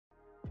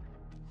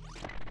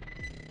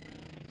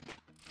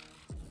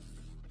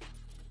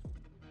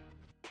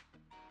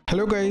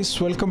Hello guys,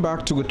 welcome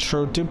back to Good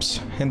Show Tips.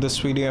 In this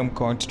video I'm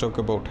going to talk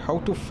about how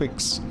to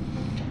fix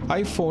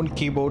iPhone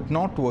keyboard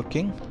not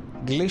working,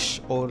 glitch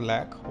or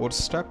lag or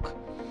stuck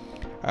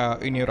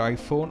in your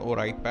iPhone or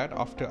iPad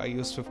after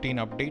iOS 15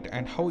 update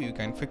and how you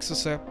can fix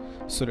this up.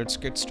 So let's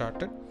get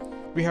started.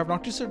 We have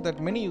noticed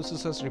that many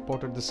users has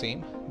reported the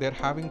same. They're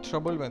having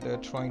trouble when they're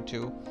trying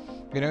to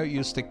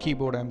use the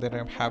keyboard and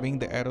they're having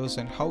the errors,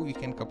 and how you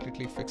can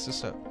completely fix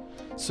this up.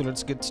 So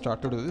let's get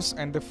started with this.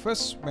 And the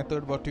first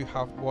method what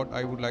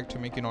I would like to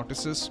make you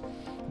notice is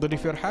that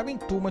if you're having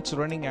too much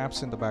running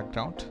apps in the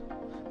background,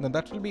 then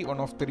that will be one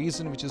of the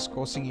reason which is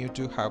causing you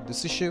to have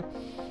this issue.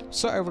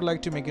 So I would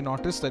like to make you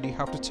notice that you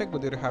have to check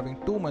whether you're having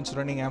too much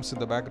running apps in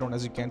the background.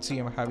 As you can see,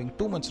 I'm having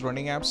too much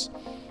running apps.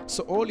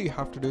 So all you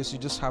have to do is you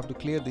just have to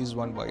clear these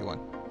one by one.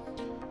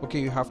 Okay,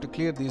 you have to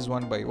clear these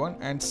one by one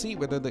and see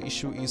whether the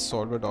issue is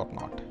solved or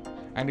not.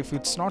 And if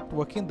it's not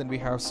working, then we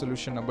have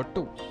solution number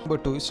two. Number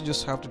two is you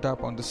just have to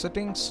tap on the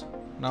settings.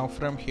 Now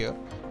from here,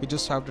 you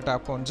just have to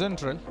tap on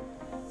general.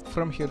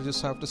 From here, you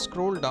just have to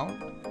scroll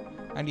down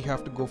and you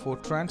have to go for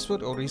transfer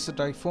or reset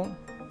iPhone.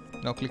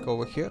 Now click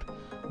over here,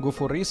 go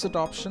for reset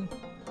option.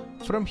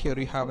 From here,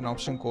 you have an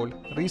option called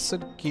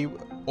reset key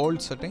all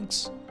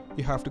settings.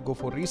 You have to go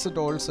for reset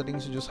all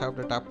settings. You just have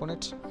to tap on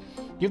it,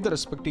 give the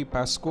respective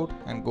passcode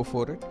and go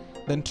for it.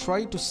 Then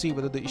try to see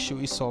whether the issue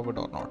is solved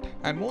or not.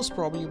 And most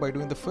probably by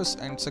doing the first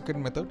and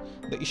second method,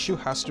 the issue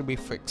has to be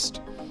fixed.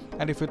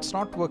 And if it's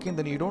not working,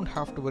 then you don't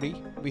have to worry.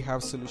 We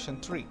have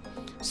solution 3.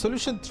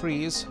 Solution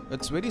 3 is,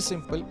 it's very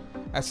simple.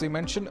 As I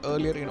mentioned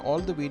earlier in all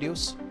the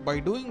videos,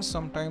 by doing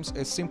sometimes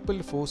a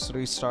simple force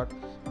restart,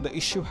 the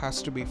issue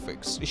has to be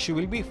fixed. Issue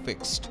will be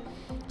fixed.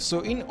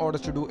 So in order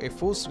to do a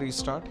force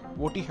restart,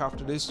 what you have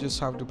to do is just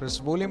have to press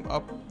volume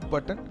up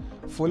button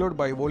followed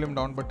by volume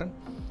down button.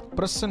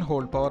 Press and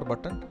hold power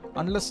button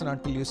unless and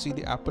until you see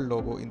the Apple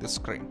logo in the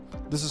screen.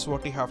 This is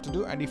what you have to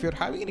do. And if you're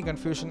having any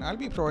confusion, I'll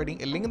be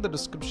providing a link in the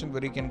description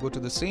where you can go to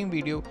the same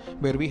video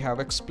where we have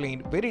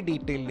explained very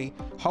detailedly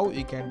how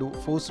you can do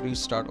force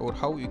restart or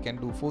how you can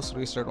do force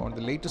restart on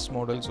the latest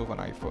models of an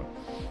iPhone.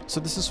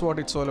 So this is what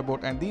it's all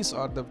about, and these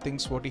are the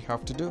things what you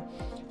have to do.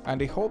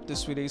 And I hope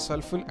this video is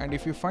helpful, and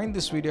if you find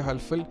this video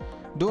helpful,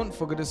 don't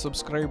forget to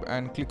subscribe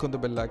and click on the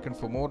bell icon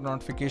for more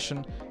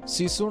notification.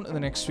 See you soon in the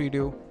next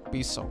video.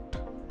 Peace out.